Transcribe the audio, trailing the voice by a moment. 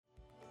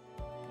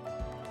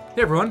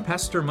Hey everyone,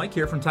 Pastor Mike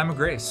here from Time of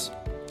Grace.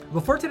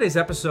 Before today's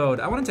episode,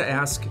 I wanted to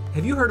ask,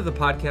 have you heard of the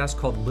podcast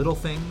called Little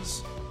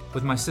Things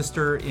with my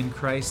sister in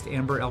Christ,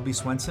 Amber L.B.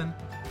 Swenson?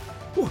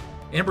 Whew.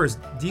 Amber is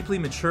deeply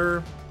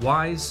mature,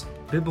 wise,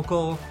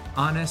 biblical,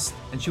 honest,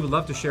 and she would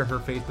love to share her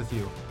faith with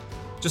you.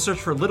 Just search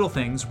for Little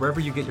Things wherever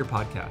you get your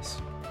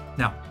podcasts.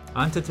 Now,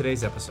 on to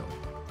today's episode.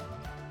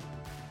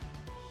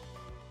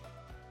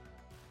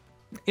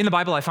 In the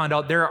Bible, I found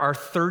out there are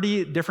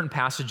 30 different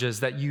passages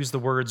that use the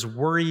words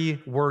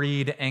worry,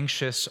 worried,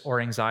 anxious, or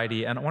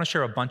anxiety, and I want to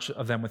share a bunch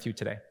of them with you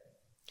today.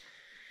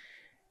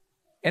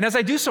 And as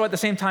I do so at the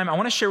same time, I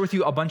want to share with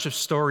you a bunch of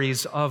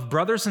stories of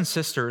brothers and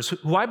sisters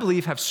who I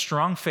believe have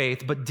strong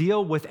faith but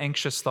deal with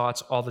anxious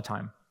thoughts all the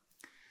time.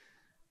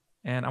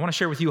 And I want to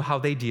share with you how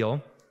they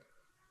deal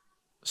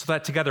so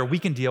that together we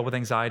can deal with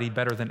anxiety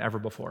better than ever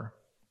before.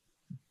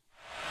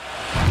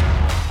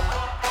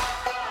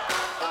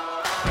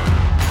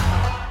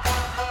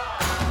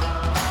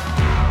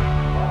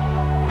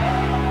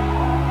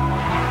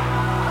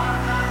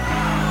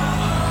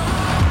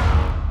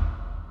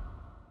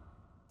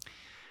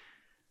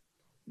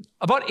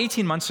 About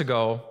 18 months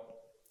ago,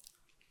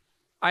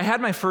 I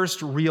had my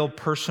first real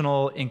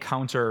personal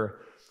encounter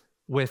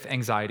with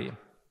anxiety.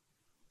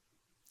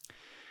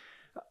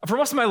 For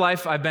most of my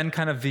life, I've been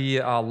kind of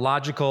the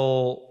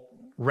logical,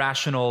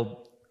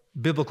 rational,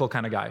 biblical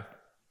kind of guy.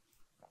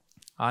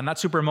 Not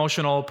super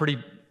emotional,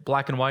 pretty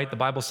black and white. The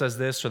Bible says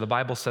this or the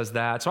Bible says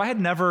that. So I had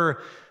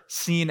never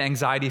seen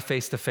anxiety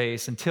face to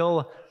face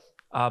until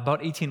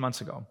about 18 months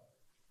ago.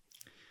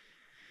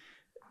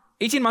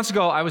 18 months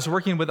ago, I was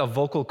working with a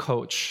vocal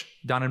coach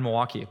down in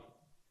Milwaukee.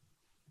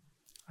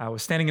 I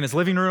was standing in his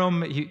living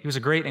room. He was a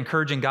great,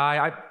 encouraging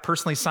guy. I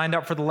personally signed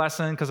up for the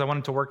lesson because I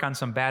wanted to work on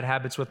some bad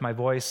habits with my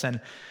voice.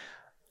 And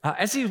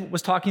as he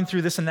was talking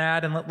through this and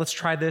that, and let's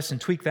try this and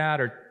tweak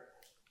that, or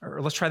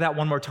let's try that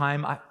one more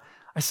time, I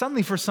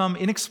suddenly, for some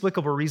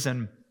inexplicable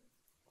reason,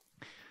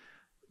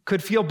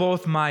 could feel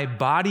both my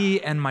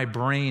body and my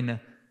brain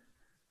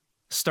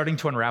starting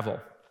to unravel.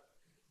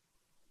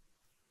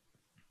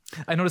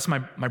 I noticed my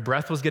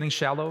breath was getting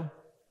shallow,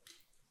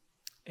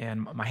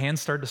 and my hands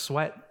started to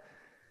sweat.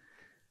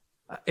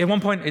 At one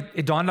point,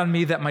 it dawned on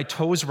me that my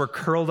toes were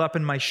curled up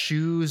in my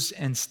shoes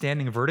and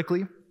standing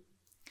vertically.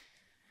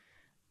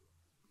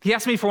 He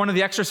asked me for one of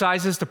the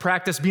exercises to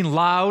practice being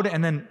loud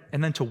and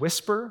then to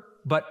whisper,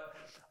 but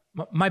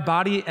my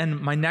body and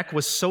my neck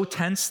was so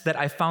tense that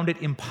I found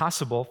it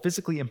impossible,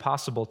 physically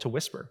impossible, to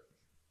whisper.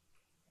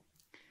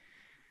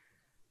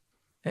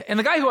 And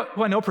the guy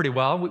who I know pretty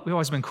well, we've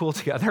always been cool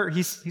together,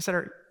 he said,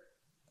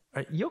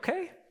 are you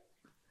okay?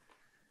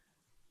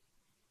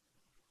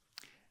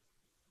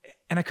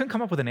 And I couldn't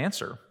come up with an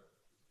answer.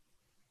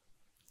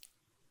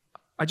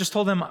 I just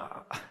told him,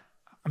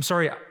 I'm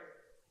sorry,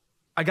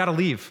 I got to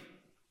leave.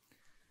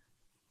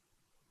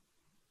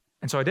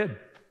 And so I did.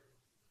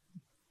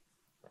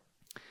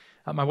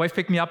 My wife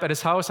picked me up at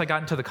his house. I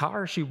got into the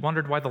car. She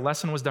wondered why the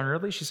lesson was done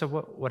early. She said,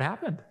 what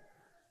happened?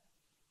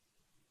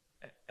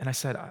 And I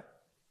said,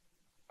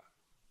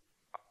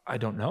 I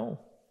don't know.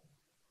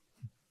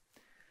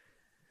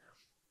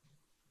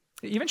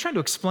 Even trying to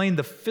explain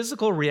the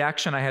physical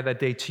reaction I had that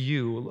day to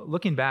you,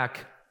 looking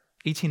back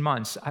 18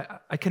 months,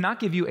 I cannot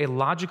give you a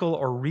logical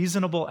or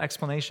reasonable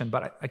explanation,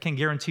 but I can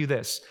guarantee you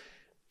this.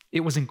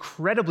 It was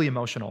incredibly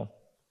emotional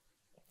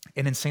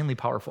and insanely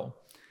powerful.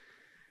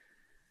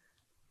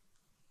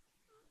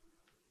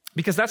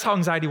 Because that's how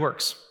anxiety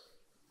works.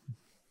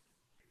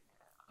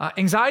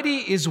 Anxiety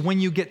is when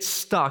you get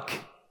stuck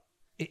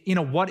in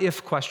a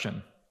what-if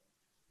question.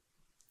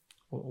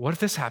 What if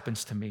this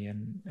happens to me?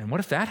 And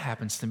what if that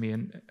happens to me?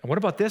 And what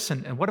about this?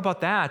 And what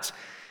about that?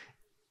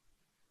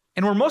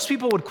 And where most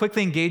people would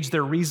quickly engage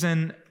their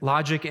reason,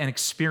 logic, and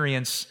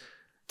experience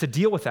to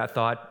deal with that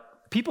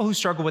thought, people who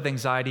struggle with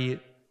anxiety,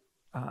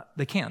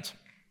 they can't.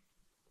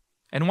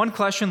 And one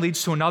question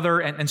leads to another,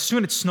 and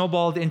soon it's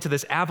snowballed into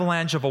this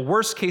avalanche of a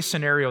worst-case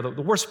scenario.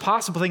 The worst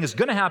possible thing is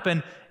going to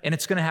happen, and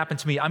it's going to happen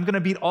to me. I'm going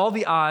to beat all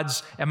the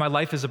odds, and my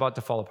life is about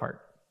to fall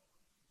apart.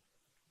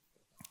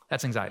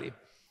 That's anxiety.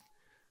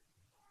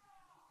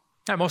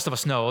 Now, most of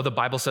us know the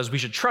Bible says we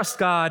should trust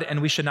God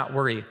and we should not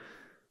worry.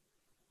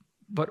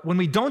 But when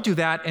we don't do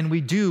that and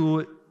we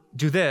do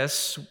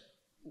this,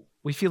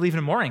 we feel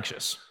even more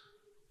anxious.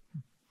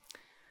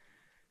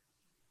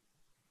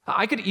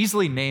 I could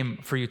easily name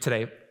for you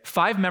today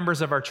 5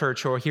 members of our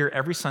church who are here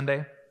every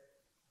Sunday,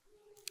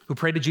 who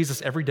pray to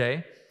Jesus every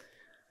day,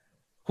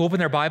 who open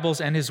their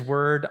Bibles and His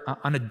Word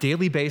on a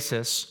daily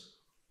basis,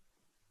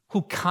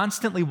 who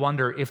constantly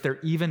wonder if they're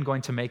even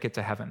going to make it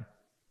to heaven.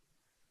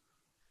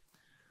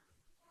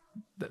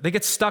 They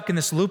get stuck in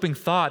this looping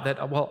thought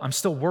that, well, I'm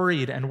still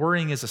worried, and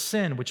worrying is a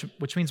sin,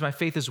 which means my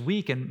faith is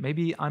weak, and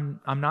maybe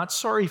I'm not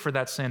sorry for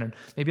that sin, and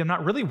maybe I'm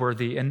not really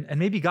worthy, and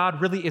maybe God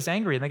really is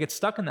angry, and they get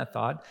stuck in that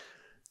thought.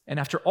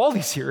 And after all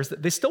these years,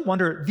 they still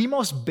wonder the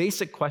most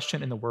basic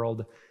question in the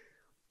world: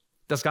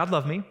 does God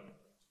love me?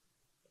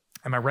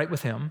 Am I right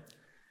with Him?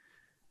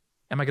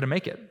 Am I going to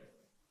make it?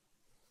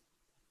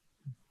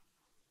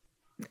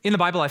 In the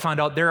Bible, I found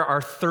out there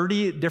are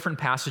 30 different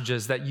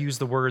passages that use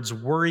the words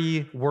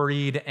worry,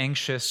 worried,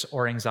 anxious,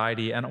 or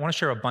anxiety, and I want to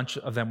share a bunch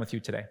of them with you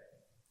today.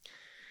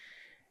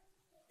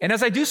 And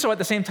as I do so at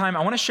the same time, I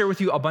want to share with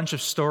you a bunch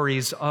of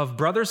stories of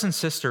brothers and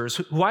sisters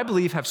who I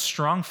believe have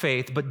strong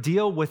faith but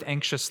deal with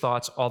anxious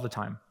thoughts all the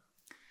time.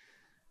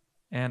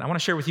 And I want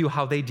to share with you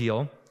how they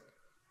deal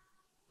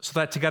so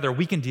that together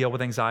we can deal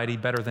with anxiety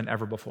better than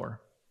ever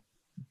before.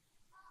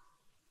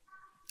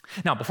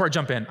 Now, before I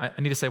jump in, I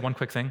need to say one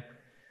quick thing.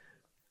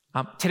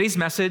 Today's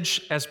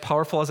message, as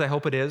powerful as I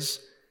hope it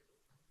is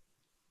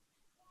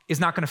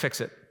not going to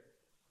fix it.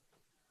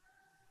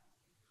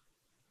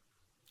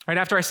 Right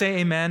after I say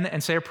amen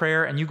and say a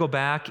prayer and you go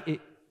back,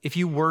 if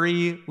you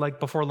worry like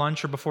before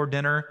lunch or before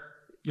dinner,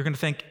 you're going to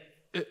think,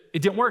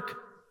 it didn't work.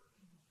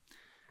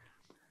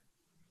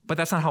 But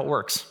that's not how it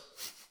works.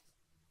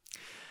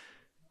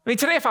 I mean,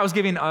 today if I was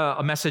giving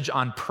a message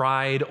on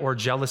pride or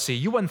jealousy,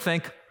 you wouldn't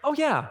think, oh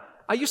yeah,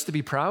 I used to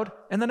be proud,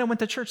 and then I went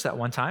to church that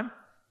one time,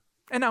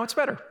 and now it's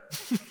better.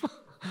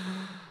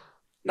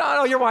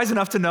 No, you're wise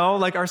enough to know,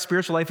 like, our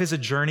spiritual life is a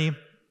journey,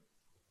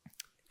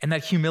 and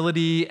that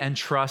humility and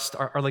trust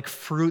are like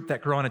fruit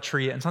that grow on a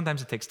tree, and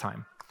sometimes it takes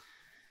time.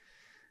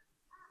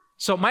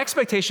 So my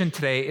expectation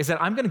today is that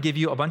I'm going to give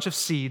you a bunch of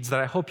seeds that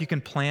I hope you can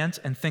plant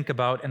and think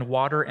about and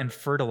water and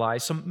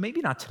fertilize. So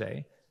maybe not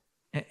today,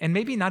 and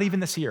maybe not even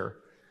this year.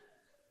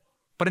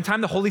 But in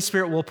time, the Holy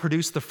Spirit will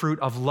produce the fruit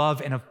of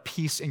love and of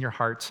peace in your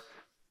heart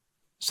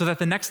so that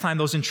the next time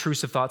those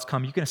intrusive thoughts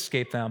come, you can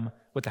escape them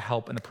with the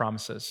help and the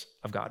promises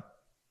of God.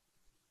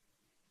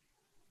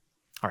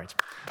 All right,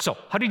 so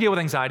how do you deal with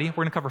anxiety? We're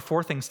going to cover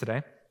 4 things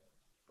today.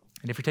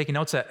 And if you're taking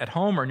notes at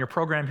home or in your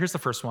program, here's the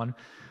first one.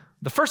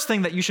 The first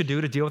thing that you should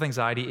do to deal with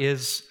anxiety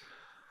is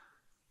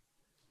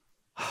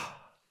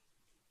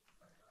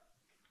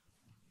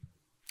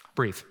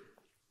breathe.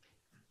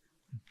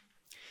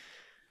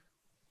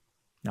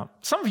 Now,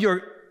 some of you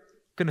are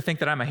going to think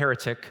that I'm a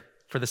heretic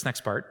for this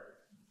next part.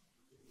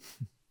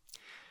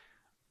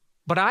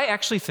 But I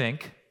actually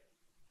think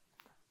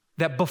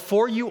that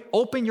before you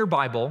open your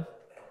Bible,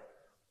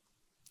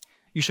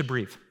 you should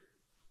breathe.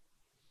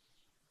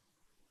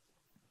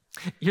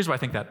 Here's why I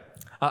think that.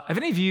 Have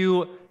any of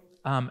you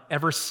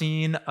ever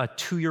seen a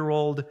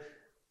 2-year-old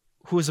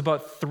who is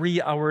about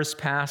 3 hours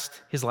past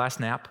his last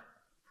nap?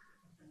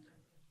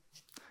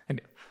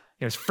 And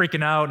he's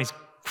freaking out, and he's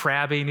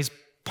crabby, and he's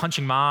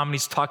punching mom, and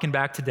he's talking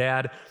back to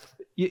dad.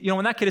 You know,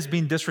 when that kid is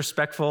being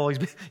disrespectful,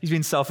 he's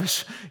being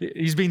selfish,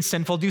 he's being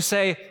sinful, do you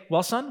say,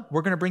 well, son,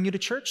 we're going to bring you to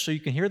church so you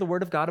can hear the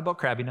word of God about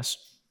crabbiness?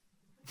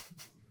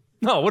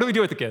 No, what do we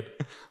do with the kid?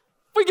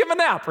 We give him a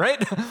nap,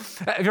 right?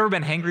 Have you ever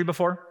been hangry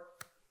before?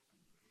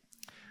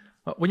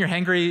 When you're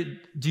hangry,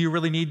 do you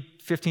really need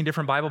 15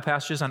 different Bible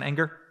passages on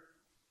anger?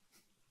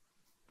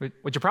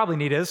 What you probably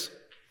need is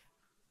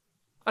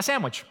a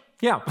sandwich.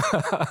 Yeah.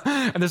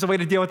 And there's a way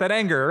to deal with that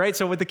anger, right?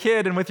 So with the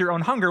kid and with your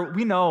own hunger,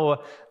 we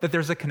know that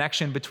there's a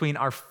connection between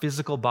our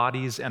physical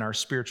bodies and our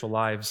spiritual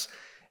lives.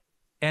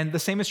 And the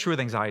same is true with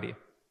anxiety.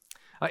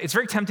 It's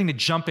very tempting to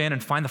jump in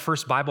and find the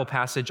first Bible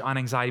passage on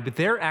anxiety, but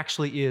there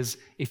actually is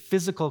a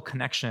physical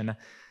connection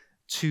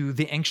to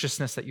the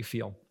anxiousness that you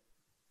feel.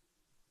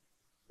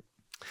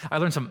 I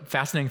learned some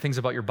fascinating things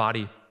about your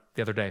body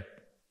the other day.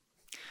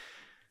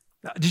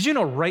 Did you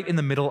know right in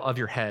the middle of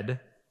your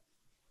head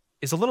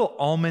is a little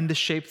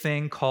almond-shaped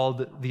thing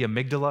called the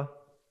amygdala? You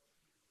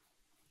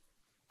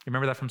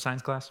remember that from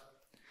science class?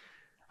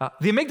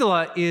 The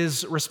amygdala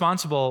is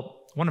responsible,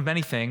 one of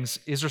many things,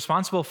 is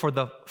responsible for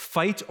the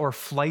fight or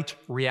flight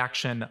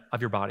reaction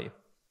of your body.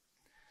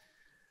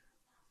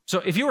 So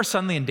if you were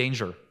suddenly in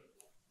danger,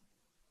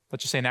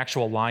 let's just say an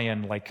actual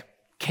lion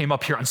came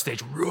up here on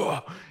stage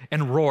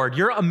and roared,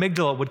 your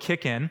amygdala would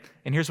kick in,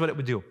 and here's what it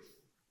would do.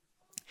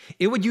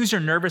 It would use your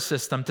nervous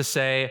system to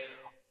say,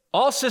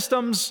 all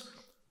systems,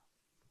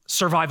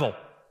 survival.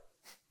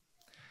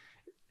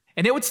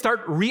 And it would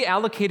start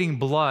reallocating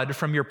blood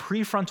from your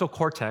prefrontal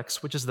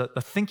cortex, which is the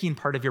thinking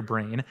part of your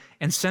brain,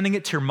 and sending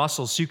it to your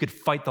muscles so you could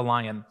fight the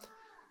lion.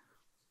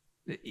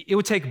 It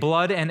would take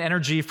blood and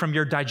energy from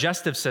your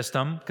digestive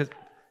system,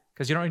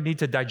 because you don't need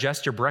to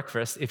digest your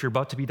breakfast if you're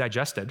about to be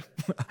digested.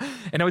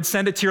 And it would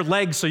send it to your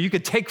legs so you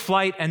could take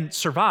flight and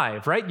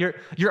survive, right? Your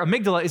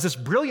amygdala is this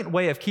brilliant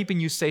way of keeping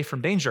you safe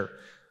from danger.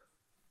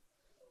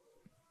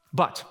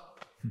 But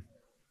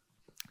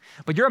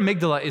your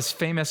amygdala is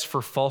famous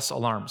for false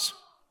alarms.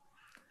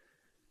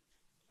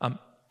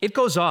 It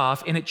goes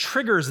off and it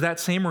triggers that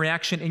same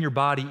reaction in your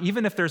body,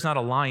 even if there's not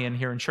a lion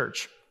here in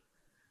church.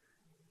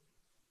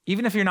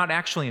 Even if you're not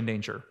actually in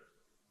danger.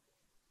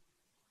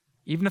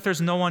 Even if there's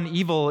no one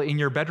evil in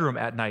your bedroom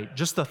at night,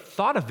 just the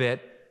thought of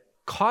it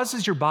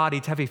causes your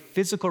body to have a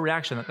physical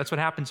reaction. That's what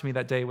happened to me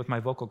that day with my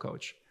vocal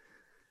coach.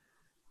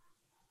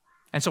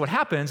 And so what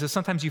happens is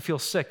sometimes you feel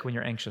sick when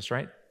you're anxious,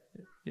 right?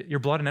 Your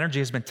blood and energy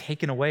has been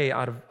taken away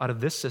out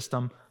of this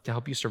system to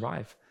help you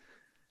survive.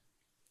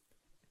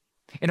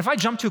 And if I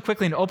jumped too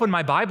quickly and opened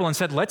my Bible and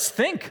said, let's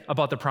think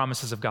about the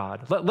promises of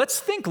God. Let's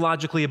think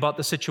logically about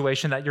the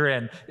situation that you're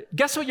in.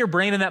 Guess what your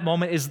brain in that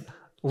moment is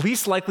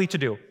least likely to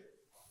do?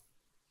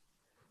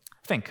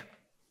 Think.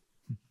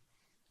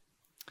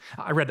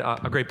 I read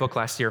a great book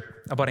last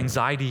year about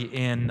anxiety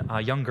in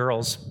young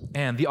girls,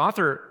 and the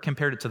author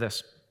compared it to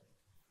this.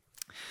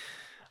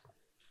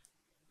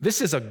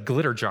 This is a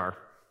glitter jar.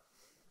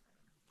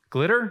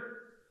 Glitter,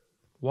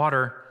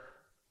 water,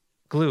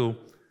 glue,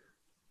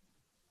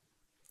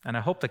 and I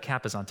hope the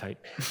cap is on tight.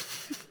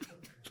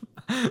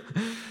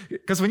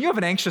 Because when you have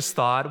an anxious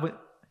thought, when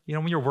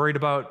you're worried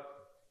about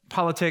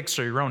politics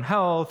or your own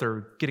health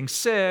or getting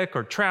sick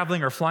or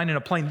traveling or flying in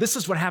a plane, this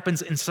is what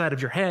happens inside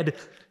of your head,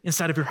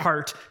 inside of your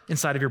heart,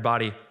 inside of your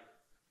body.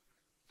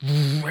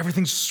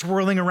 Everything's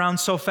swirling around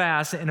so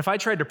fast. And if I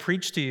tried to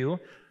preach to you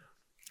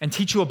and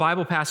teach you a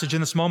Bible passage in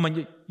this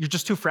moment, you're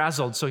just too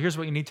frazzled. So here's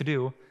what you need to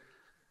do.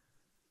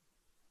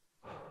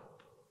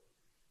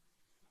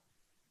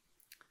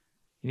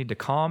 You need to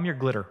calm your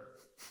glitter.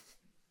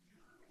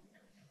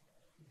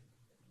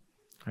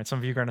 All right, some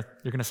of you you're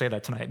going to say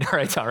that tonight.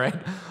 All right.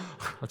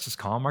 Let's just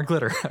calm our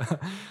glitter.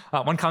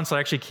 One counselor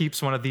actually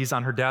keeps one of these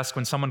on her desk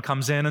when someone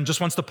comes in and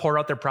just wants to pour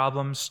out their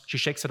problems. She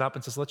shakes it up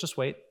and says, let's just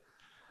wait.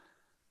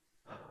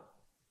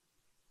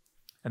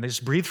 And they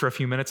just breathe for a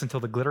few minutes until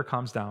the glitter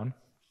calms down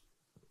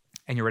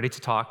and you're ready to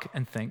talk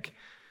and think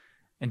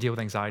and deal with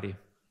anxiety.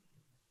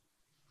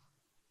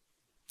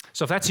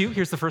 So if that's you,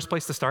 here's the first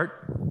place to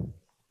start.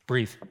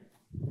 Breathe.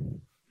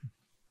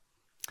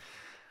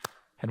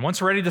 And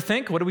once we're ready to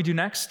think, what do we do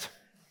next?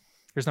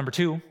 Here's number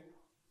 2.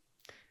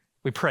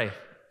 We pray.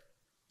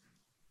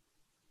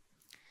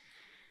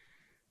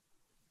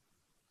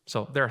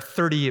 So there are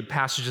 30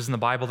 passages in the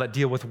Bible that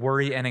deal with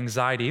worry and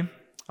anxiety.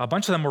 A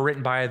bunch of them were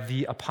written by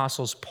the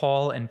apostles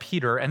Paul and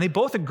Peter, and they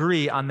both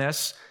agree on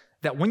this,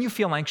 that when you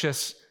feel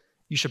anxious,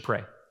 you should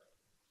pray.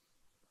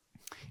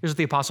 Here's what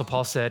the apostle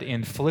Paul said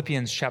in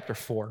Philippians chapter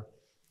 4.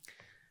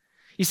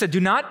 He said, "Do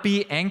not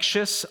be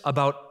anxious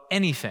about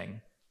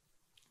anything,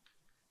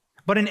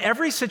 but in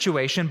every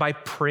situation, by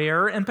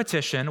prayer and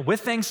petition,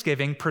 with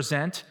thanksgiving,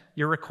 present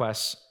your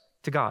requests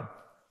to God."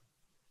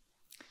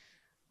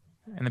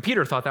 And then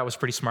Peter thought that was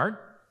pretty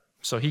smart.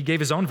 So he gave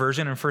his own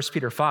version in 1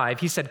 Peter 5.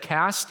 He said,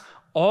 "Cast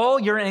all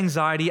your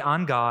anxiety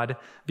on God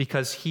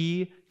because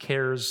he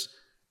cares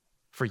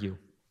for you."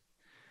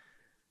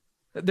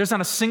 There's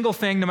not a single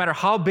thing, no matter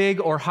how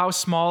big or how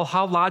small,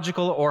 how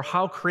logical or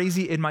how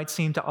crazy it might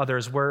seem to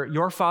others, where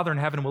your Father in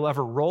heaven will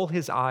ever roll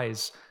his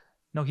eyes.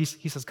 No, he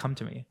says, "Come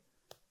to me.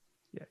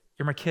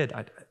 You're my kid.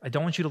 I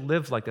don't want you to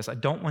live like this. I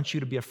don't want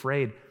you to be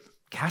afraid.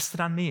 Cast it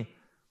on me.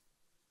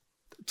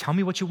 Tell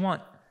me what you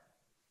want.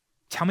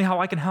 Tell me how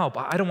I can help.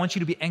 I don't want you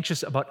to be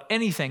anxious about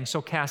anything,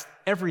 so cast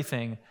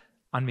everything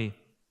on me."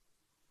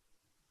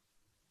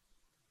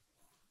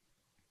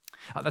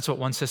 That's what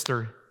one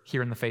sister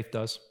here in the faith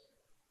does.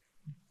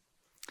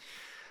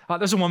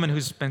 There's a woman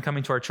who's been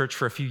coming to our church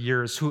for a few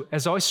years who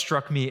has always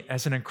struck me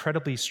as an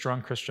incredibly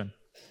strong Christian.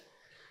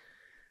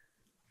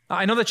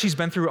 I know that she's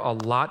been through a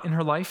lot in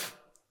her life,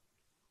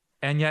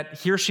 and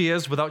yet here she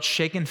is without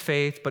shaken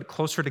faith, but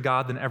closer to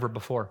God than ever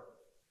before.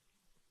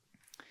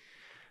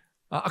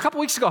 A couple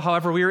weeks ago,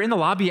 however, we were in the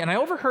lobby, and I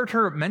overheard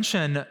her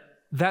mention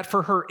that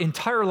for her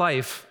entire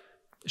life,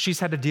 she's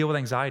had to deal with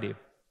anxiety.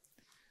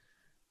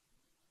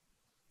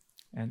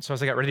 And so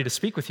as I got ready to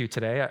speak with you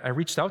today, I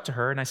reached out to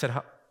her and I said,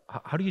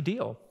 how do you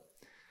deal?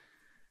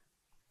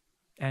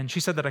 And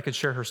she said that I could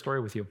share her story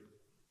with you.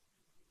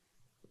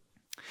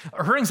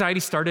 Her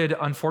anxiety started,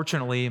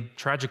 unfortunately,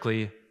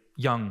 tragically,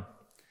 young,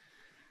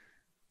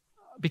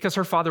 because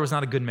her father was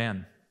not a good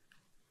man.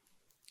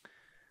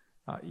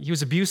 He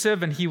was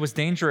abusive and he was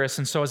dangerous,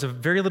 and so as a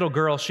very little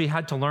girl, she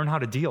had to learn how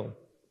to deal.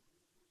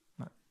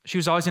 She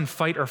was always in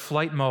fight or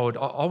flight mode,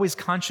 always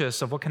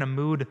conscious of what kind of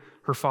mood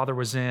her father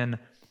was in,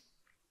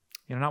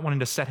 not wanting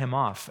to set him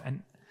off.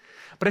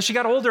 But as she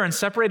got older and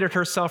separated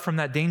herself from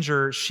that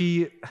danger,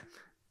 she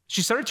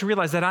started to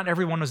realize that not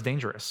everyone was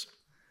dangerous,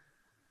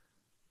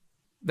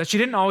 that she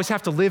didn't always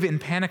have to live in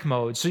panic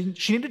mode. So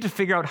she needed to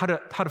figure out how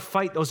to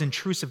fight those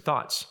intrusive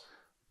thoughts.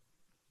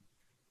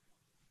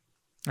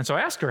 And so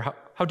I asked her,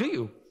 how do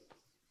you?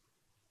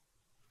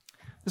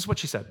 This is what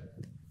she said.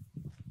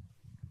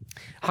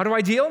 "How do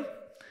I deal?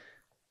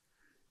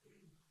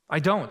 I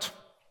don't.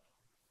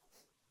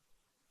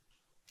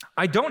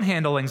 I don't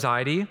handle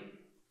anxiety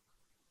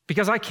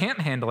because I can't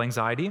handle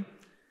anxiety.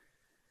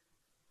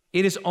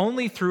 It is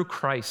only through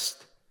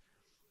Christ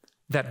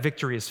that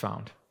victory is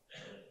found."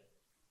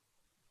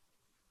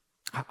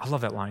 I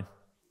love that line.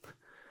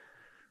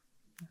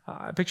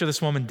 I picture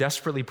this woman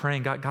desperately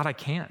praying, God, I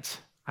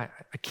can't.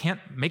 I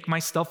can't make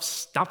myself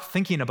stop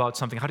thinking about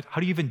something. How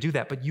do you even do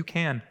that? But you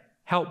can.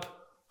 Help.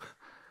 All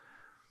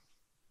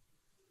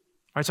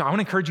right, so I want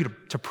to encourage you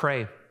to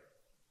pray.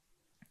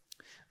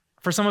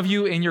 For some of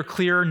you, in your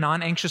clear,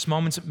 non-anxious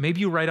moments, maybe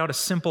you write out a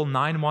simple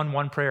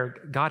 911 prayer,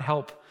 "God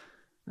help."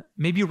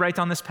 Maybe you write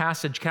down this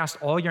passage,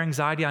 cast all your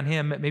anxiety on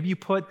him. Maybe you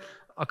put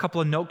a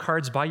couple of note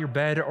cards by your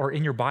bed or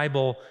in your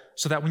Bible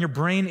so that when your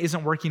brain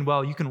isn't working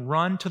well, you can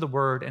run to the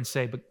Word and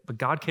say, but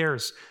God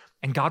cares,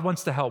 and God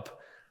wants to help.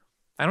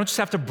 I don't just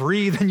have to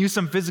breathe and use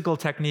some physical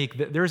technique.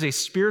 There is a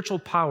spiritual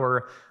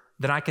power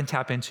that I can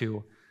tap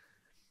into.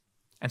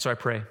 And so I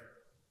pray.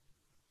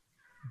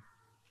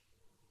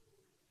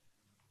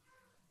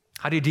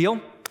 How do you deal?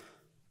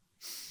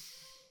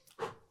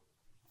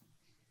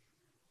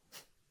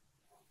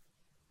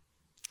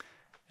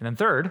 And then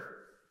third,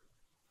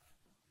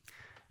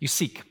 you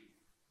seek.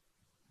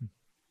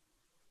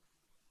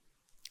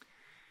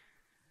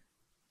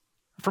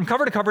 From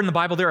cover to cover in the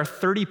Bible, there are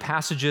 30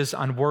 passages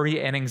on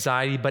worry and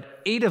anxiety, but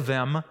 8 of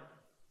them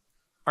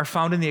are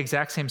found in the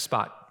exact same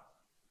spot.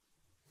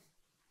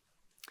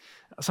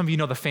 Some of you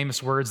know the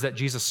famous words that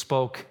Jesus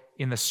spoke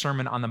in the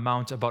Sermon on the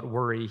Mount about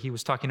worry. He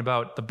was talking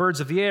about the birds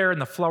of the air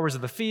and the flowers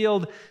of the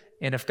field,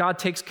 and if God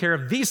takes care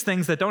of these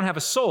things that don't have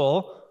a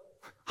soul,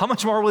 how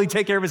much more will he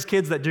take care of his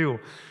kids that do?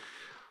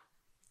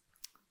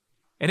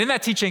 And in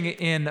that teaching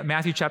in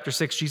Matthew chapter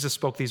 6, Jesus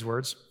spoke these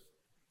words.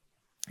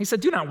 He said,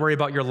 do not worry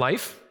about your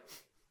life.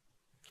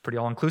 It's pretty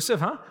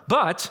all-inclusive, huh?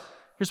 But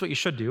here's what you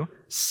should do.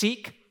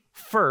 Seek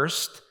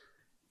first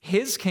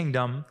his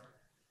kingdom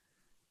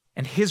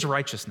and his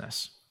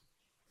righteousness.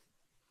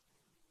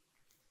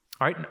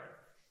 All right,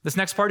 this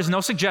next part is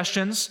no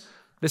suggestions.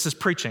 This is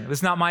preaching. This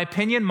is not my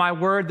opinion, my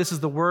word. This is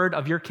the word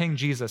of your King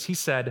Jesus. He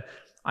said,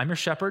 I'm your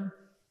shepherd,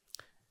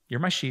 you're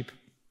my sheep,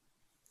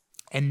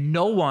 and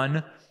no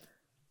one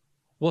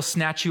will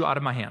snatch you out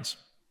of my hands.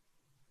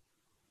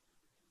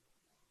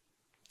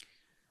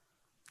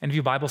 Any of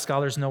you Bible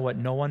scholars know what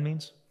no one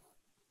means?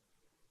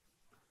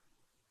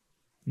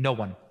 No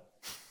one.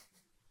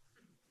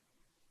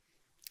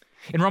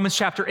 In Romans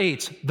chapter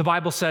 8, the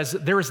Bible says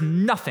there is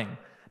nothing,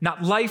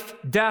 not life,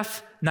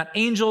 death, not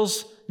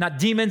angels, not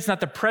demons, not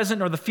the present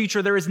nor the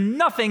future. There is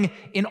nothing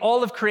in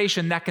all of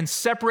creation that can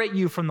separate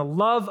you from the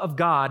love of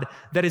God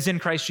that is in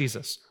Christ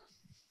Jesus.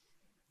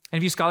 Any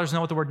of you scholars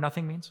know what the word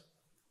nothing means?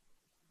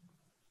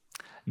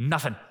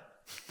 Nothing.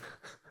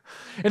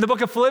 In the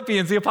book of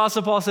Philippians, the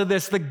Apostle Paul said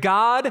this, the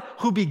God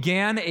who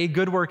began a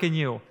good work in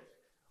you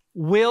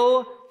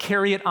will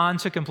carry it on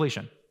to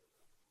completion.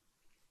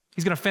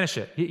 He's going to finish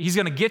it. He's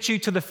going to get you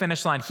to the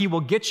finish line. He will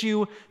get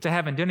you to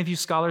heaven. Do any of you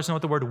scholars know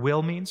what the word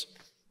will means?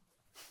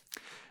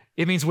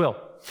 It means will.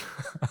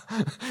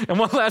 And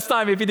one last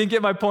time, if you didn't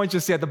get my point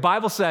just yet, the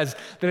Bible says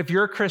that if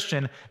you're a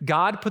Christian,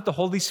 God put the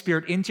Holy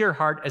Spirit into your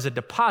heart as a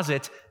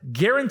deposit,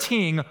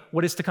 guaranteeing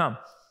what is to come.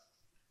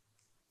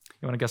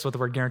 You want to guess what the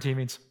word guarantee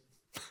means?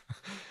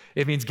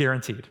 It means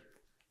guaranteed.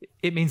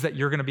 It means that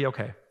you're going to be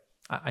okay.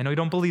 I know you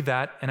don't believe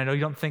that, and I know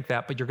you don't think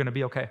that, but you're going to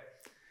be okay.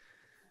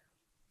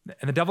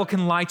 And the devil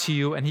can lie to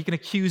you, and he can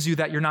accuse you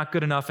that you're not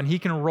good enough, and he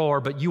can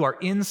roar, but you are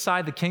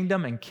inside the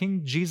kingdom, and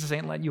King Jesus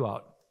ain't letting you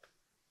out.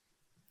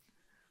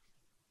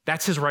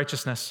 That's his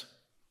righteousness.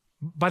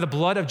 By the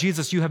blood of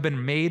Jesus, you have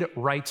been made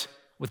right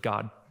with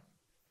God.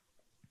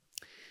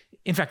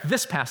 In fact,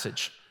 this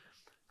passage,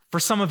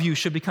 for some of you,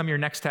 should become your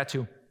next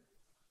tattoo.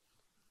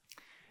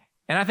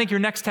 And I think your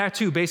next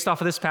tattoo, based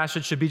off of this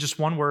passage, should be just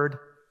one word: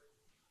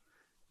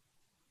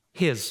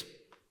 his.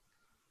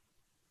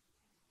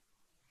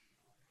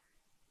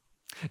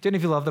 Do any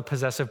of you love the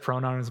possessive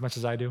pronoun as much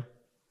as I do?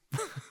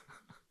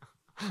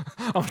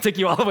 I'm going to take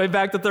you all the way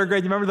back to 3rd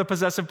grade. You remember the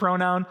possessive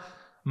pronoun?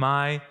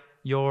 My,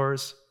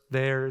 yours,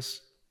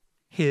 theirs,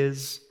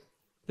 his.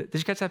 Did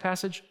you catch that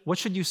passage? What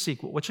should you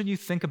seek? What should you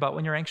think about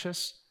when you're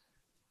anxious?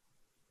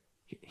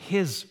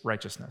 His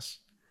righteousness.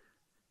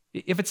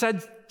 If it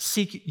said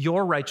seek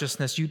your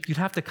righteousness, you'd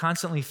have to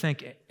constantly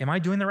think, am I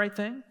doing the right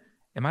thing?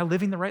 Am I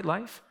living the right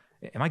life?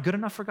 Am I good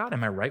enough for God?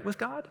 Am I right with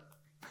God?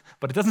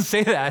 But it doesn't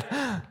say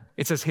that.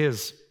 It says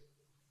his.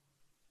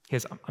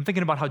 I'm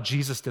thinking about how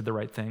Jesus did the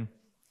right thing,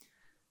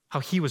 how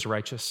he was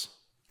righteous,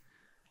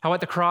 how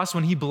at the cross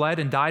when he bled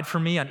and died for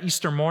me, on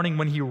Easter morning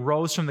when he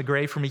rose from the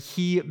grave for me,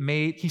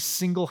 he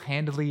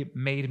single-handedly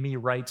made me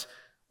right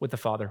with the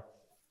Father.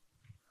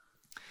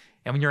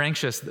 And when you're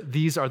anxious,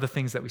 these are the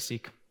things that we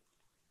seek.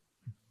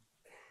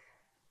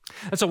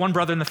 That's what one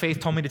brother in the faith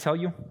told me to tell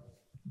you.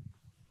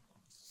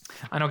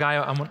 I know a guy,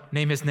 I won't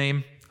name his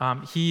name.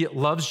 He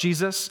loves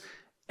Jesus,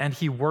 and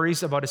he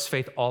worries about his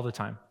faith all the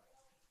time.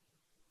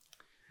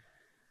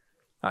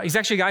 He's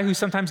actually a guy who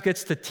sometimes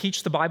gets to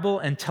teach the Bible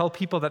and tell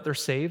people that they're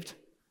saved.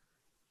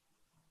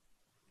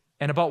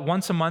 And about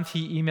once a month,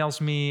 he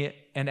emails me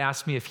and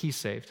asks me if he's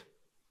saved.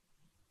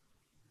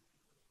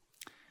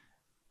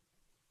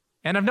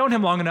 And I've known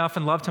him long enough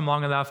and loved him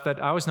long enough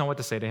that I always know what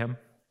to say to him.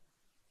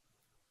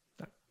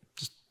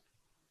 Just,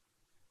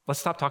 let's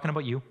stop talking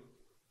about you.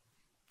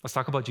 Let's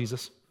talk about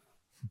Jesus.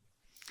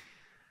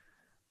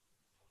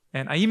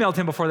 And I emailed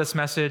him before this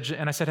message,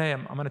 and I said, hey,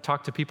 I'm going to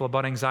talk to people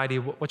about anxiety.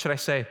 What should I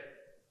say?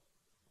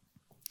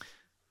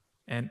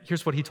 And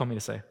here's what he told me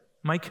to say.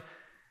 Mike,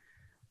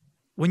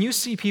 when you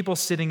see people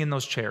sitting in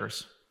those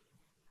chairs,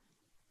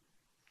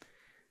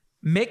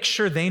 make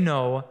sure they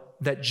know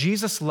that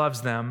Jesus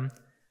loves them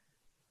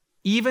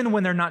even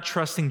when they're not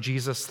trusting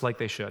Jesus like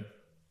they should.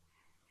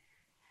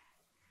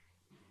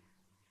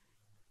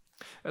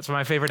 That's one of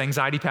my favorite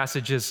anxiety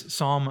passages,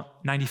 Psalm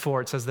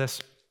 94. It says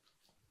this: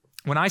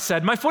 when I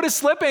said, my foot is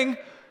slipping,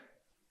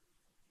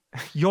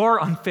 your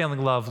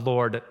unfailing love,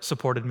 Lord,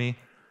 supported me.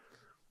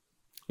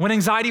 When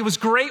anxiety was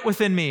great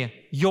within me,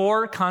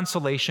 your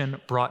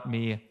consolation brought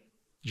me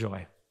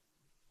joy.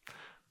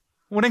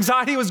 When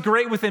anxiety was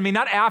great within me,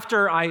 not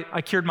after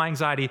I cured my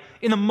anxiety,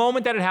 in the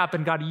moment that it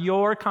happened, God,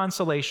 your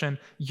consolation,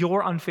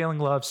 your unfailing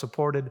love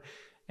supported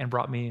and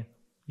brought me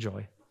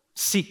joy.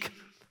 Seek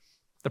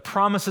the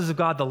promises of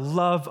God, the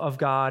love of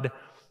God,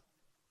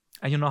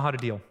 and you'll know how to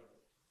deal.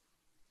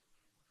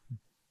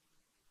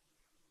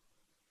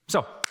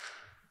 So,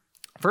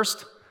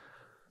 first,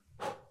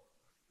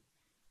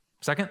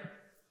 second,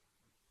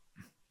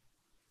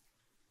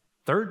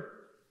 third,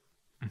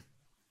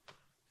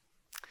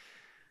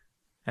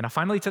 and now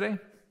finally today,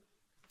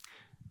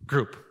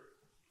 group.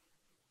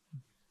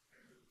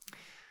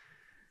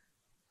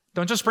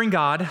 Don't just bring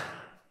God,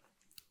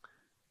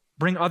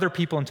 bring other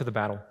people into the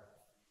battle.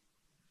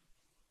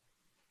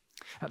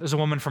 There's a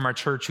woman from our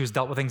church who's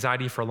dealt with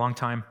anxiety for a long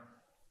time.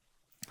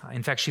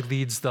 In fact, she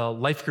leads the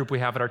life group we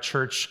have at our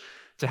church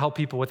to help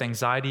people with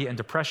anxiety and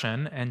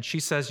depression, and she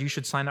says you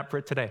should sign up for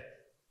it today.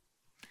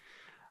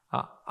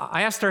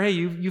 I asked her, hey,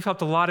 you've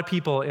helped a lot of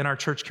people in our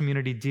church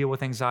community deal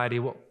with anxiety.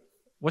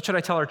 What should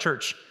I tell our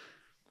church?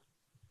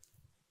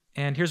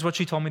 And here's what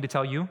she told me to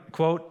tell you.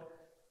 Quote,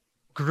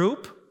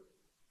 group,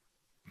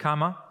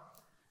 comma,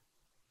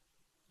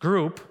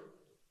 group,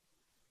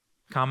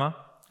 comma,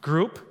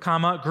 group,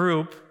 comma,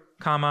 group,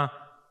 comma,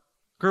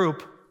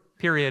 group,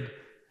 period,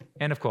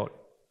 end of quote.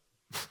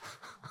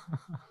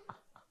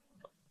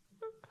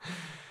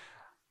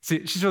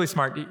 See, she's really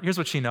smart. Here's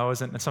what she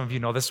knows, and some of you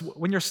know this.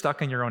 When you're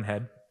stuck in your own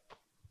head,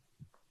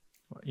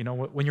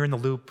 when you're in the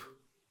loop,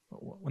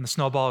 when the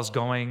snowball is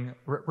going,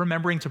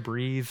 remembering to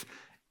breathe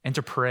and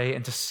to pray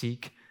and to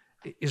seek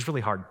is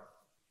really hard.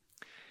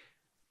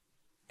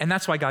 And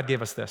that's why God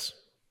gave us this.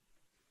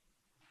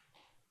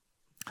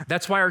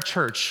 That's why our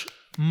church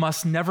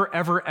must never,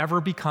 ever,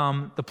 ever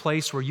become the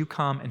place where you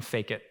come and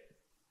fake it,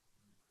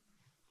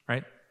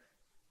 right?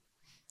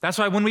 That's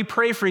why when we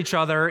pray for each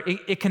other,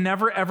 it can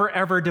never, ever,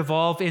 ever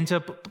devolve into,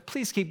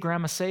 please keep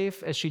Grandma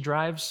safe as she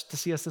drives to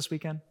see us this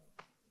weekend.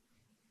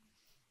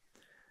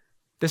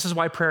 This is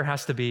why prayer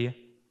has to be,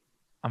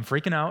 I'm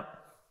freaking out,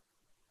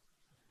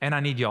 and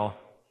I need y'all.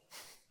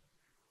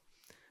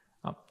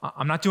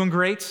 I'm not doing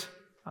great.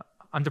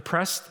 I'm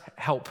depressed.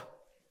 Help.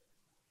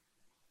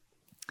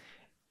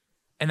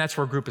 And that's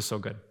where group is so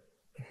good.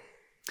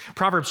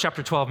 Proverbs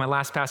chapter 12, my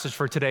last passage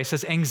for today,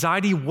 says,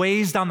 anxiety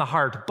weighs down the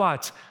heart,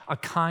 but a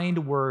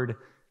kind word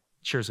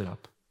cheers it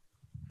up.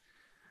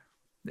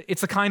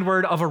 It's the kind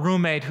word of a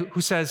roommate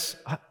who says,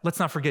 let's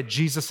not forget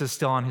Jesus is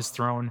still on his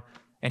throne,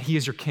 and he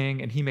is your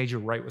king, and he made you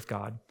right with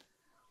God.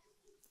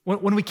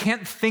 When we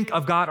can't think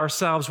of God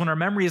ourselves, when our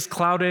memory is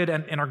clouded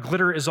and our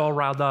glitter is all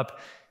riled up,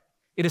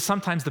 it is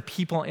sometimes the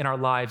people in our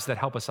lives that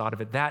help us out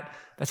of it.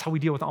 That's how we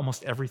deal with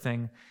almost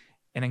everything,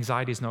 and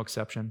anxiety is no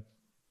exception.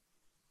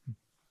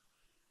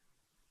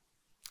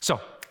 So,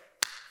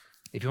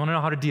 if you want to know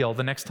how to deal,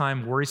 the next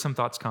time worrisome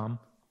thoughts come,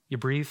 you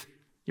breathe,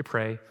 you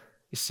pray,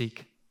 you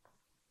seek,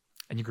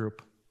 and you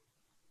group.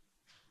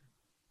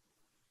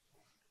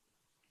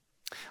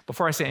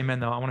 Before I say amen,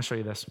 though, I want to show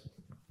you this.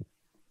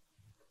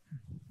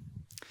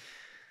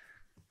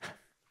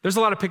 There's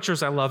a lot of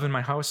pictures I love in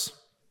my house,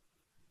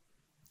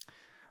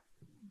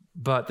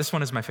 but this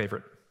one is my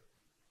favorite.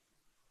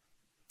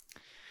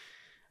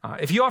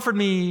 If you offered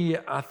me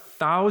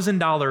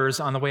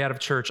 $1,000 on the way out of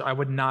church, I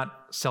would not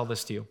sell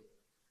this to you.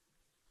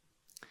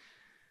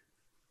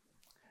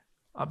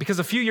 Because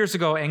a few years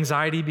ago,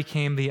 anxiety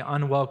became the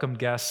unwelcome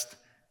guest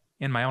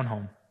in my own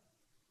home.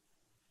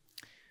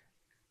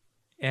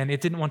 And it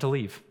didn't want to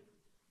leave.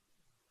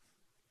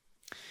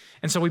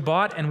 And so we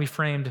bought and we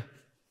framed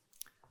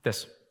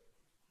this.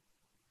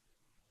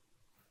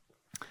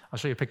 I'll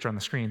show you a picture on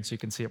the screen so you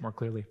can see it more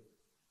clearly.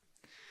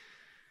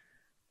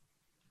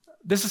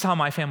 This is how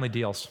my family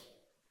deals.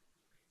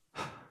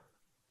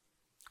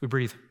 We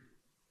breathe.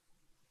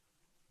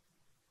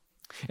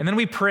 And then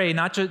we pray,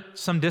 not to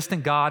some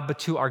distant God, but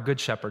to our good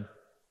shepherd.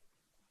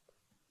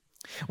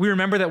 We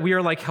remember that we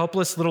are like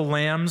helpless little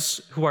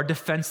lambs who are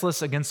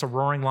defenseless against a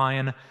roaring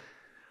lion,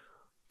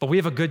 but we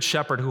have a good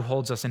shepherd who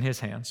holds us in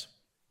his hands.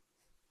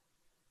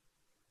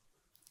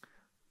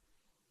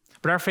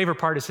 But our favorite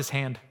part is his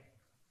hand.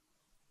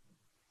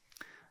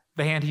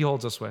 The hand he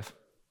holds us with.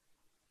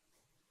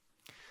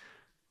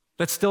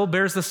 That still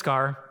bears the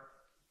scar,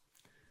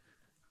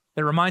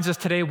 that reminds us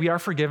today we are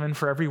forgiven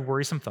for every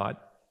worrisome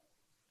thought.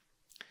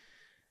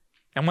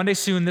 And one day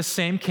soon, this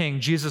same King,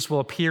 Jesus,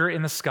 will appear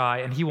in the sky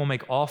and he will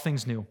make all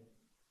things new,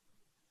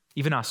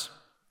 even us,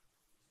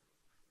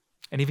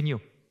 and even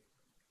you.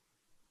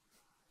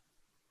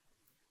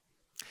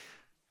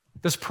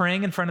 Does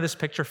praying in front of this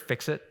picture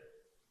fix it?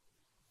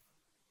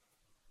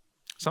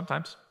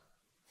 Sometimes.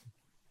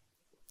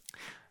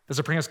 Does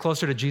it bring us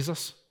closer to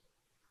Jesus?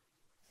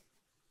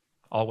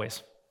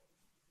 Always.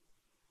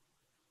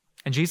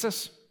 And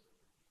Jesus,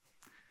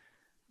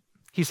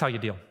 he's how you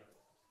deal.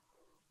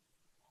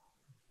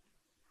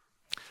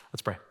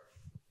 Let's pray.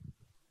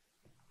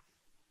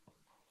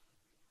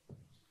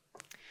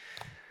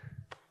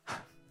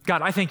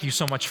 God, I thank you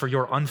so much for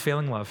your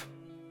unfailing love.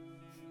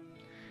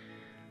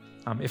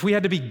 If we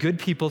had to be good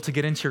people to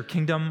get into your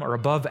kingdom, or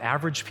above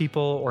average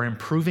people, or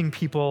improving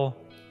people,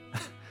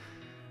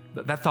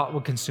 that thought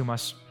would consume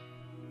us.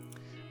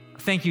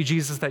 Thank you,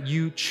 Jesus, that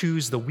you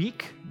choose the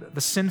weak,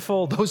 the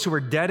sinful, those who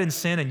are dead in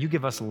sin, and you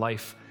give us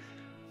life.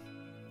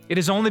 It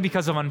is only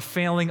because of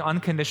unfailing,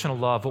 unconditional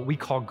love, what we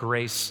call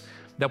grace,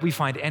 that we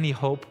find any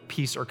hope,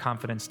 peace, or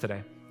confidence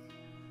today.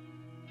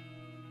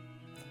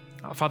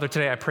 Father,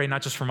 today I pray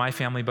not just for my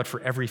family, but for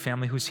every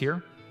family who's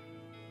here,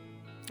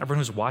 everyone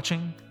who's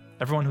watching,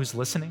 everyone who's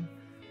listening.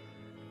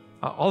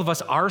 All of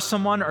us are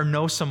someone or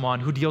know someone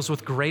who deals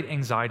with great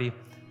anxiety,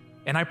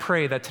 and I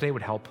pray that today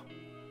would help.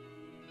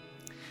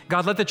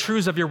 God, let the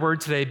truths of your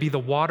word today be the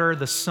water,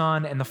 the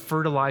sun, and the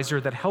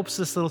fertilizer that helps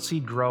this little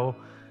seed grow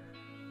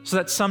so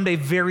that someday,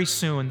 very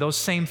soon, those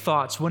same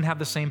thoughts wouldn't have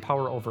the same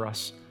power over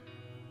us.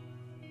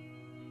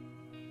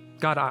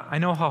 God, I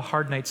know how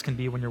hard nights can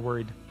be when you're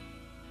worried,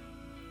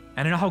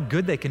 and I know how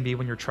good they can be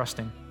when you're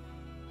trusting.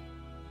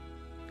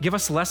 Give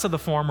us less of the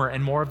former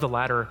and more of the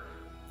latter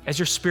as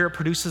your Spirit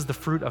produces the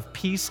fruit of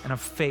peace and of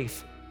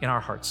faith in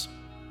our hearts.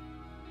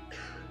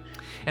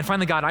 And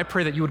finally, God, I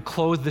pray that you would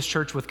clothe this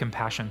church with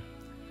compassion.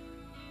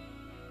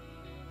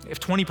 If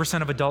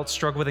 20% of adults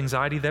struggle with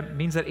anxiety, that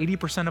means that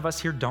 80% of us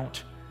here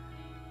don't.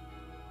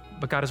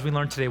 But God, as we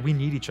learned today, we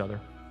need each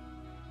other.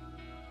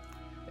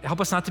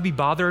 Help us not to be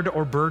bothered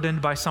or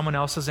burdened by someone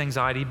else's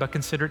anxiety, but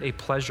consider it a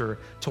pleasure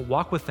to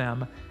walk with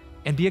them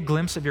and be a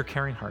glimpse of your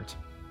caring heart.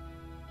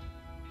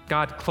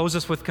 God, clothe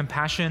us with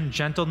compassion,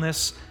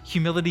 gentleness,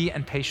 humility,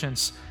 and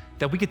patience,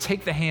 that we could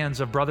take the hands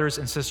of brothers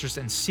and sisters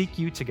and seek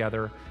you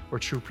together where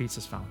true peace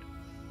is found.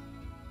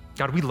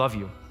 God, we love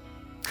you,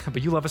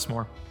 but you love us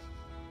more.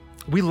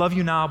 We love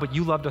you now, but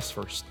you loved us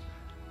first.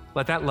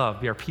 Let that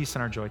love be our peace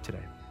and our joy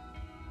today.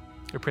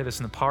 We pray this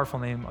in the powerful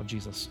name of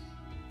Jesus.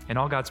 And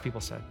all God's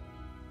people said,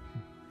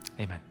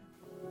 amen.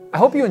 I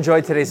hope you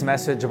enjoyed today's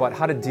message about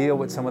how to deal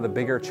with some of the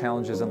bigger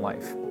challenges in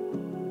life.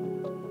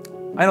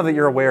 I know that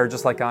you're aware,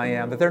 just like I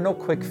am, that there are no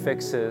quick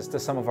fixes to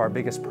some of our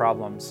biggest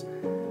problems.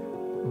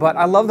 But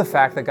I love the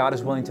fact that God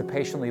is willing to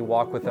patiently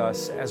walk with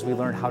us as we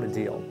learn how to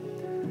deal.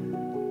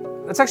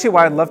 That's actually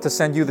why I'd love to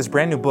send you this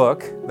brand new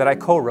book that I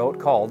co-wrote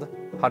called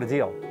How to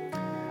Deal.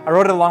 I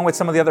wrote it along with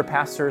some of the other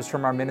pastors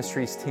from our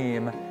ministries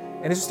team,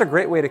 and it's just a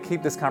great way to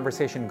keep this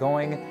conversation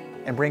going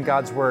and bring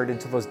God's word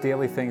into those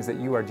daily things that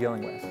you are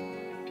dealing with.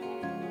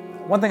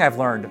 One thing I've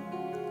learned,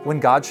 when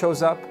God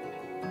shows up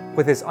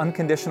with his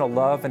unconditional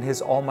love and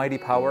his almighty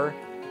power,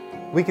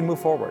 we can move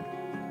forward.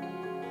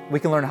 We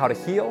can learn how to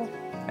heal,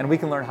 and we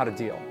can learn how to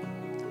deal.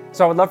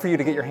 So I would love for you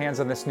to get your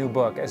hands on this new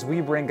book as we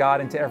bring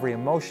God into every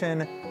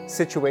emotion,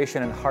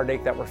 situation, and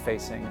heartache that we're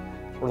facing,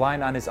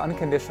 relying on his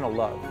unconditional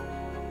love.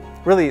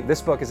 Really,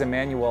 this book is a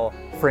manual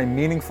for a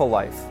meaningful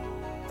life,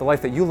 the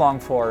life that you long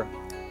for,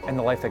 and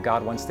the life that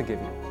God wants to give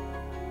you.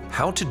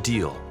 How to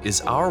Deal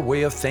is our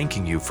way of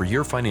thanking you for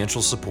your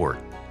financial support.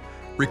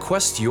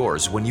 Request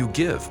yours when you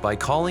give by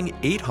calling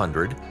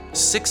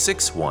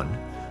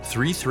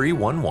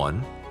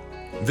 800-661-3311,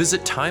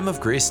 visit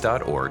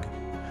timeofgrace.org,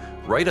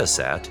 write us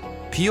at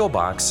P.O.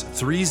 Box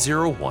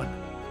 301,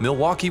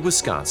 Milwaukee,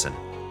 Wisconsin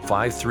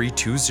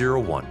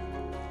 53201,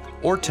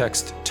 or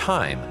text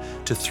TIME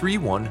to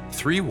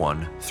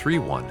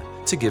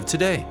 313131 to give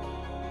today.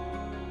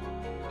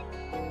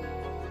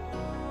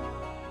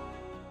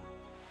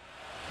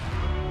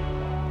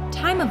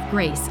 Time of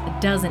Grace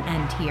doesn't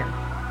end here.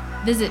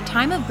 Visit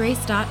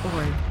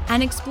timeofgrace.org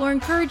and explore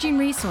encouraging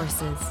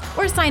resources,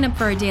 or sign up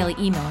for our daily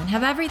email and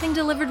have everything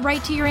delivered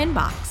right to your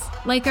inbox,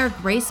 like our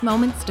Grace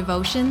Moments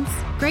devotions,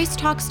 Grace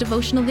Talks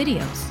devotional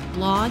videos,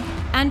 blog,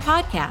 and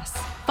podcasts.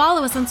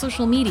 Follow us on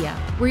social media,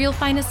 where you'll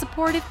find a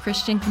supportive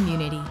Christian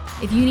community.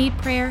 If you need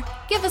prayer,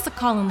 give us a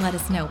call and let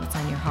us know what's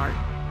on your heart.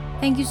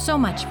 Thank you so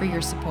much for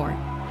your support.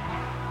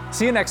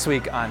 See you next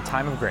week on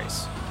Time of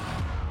Grace.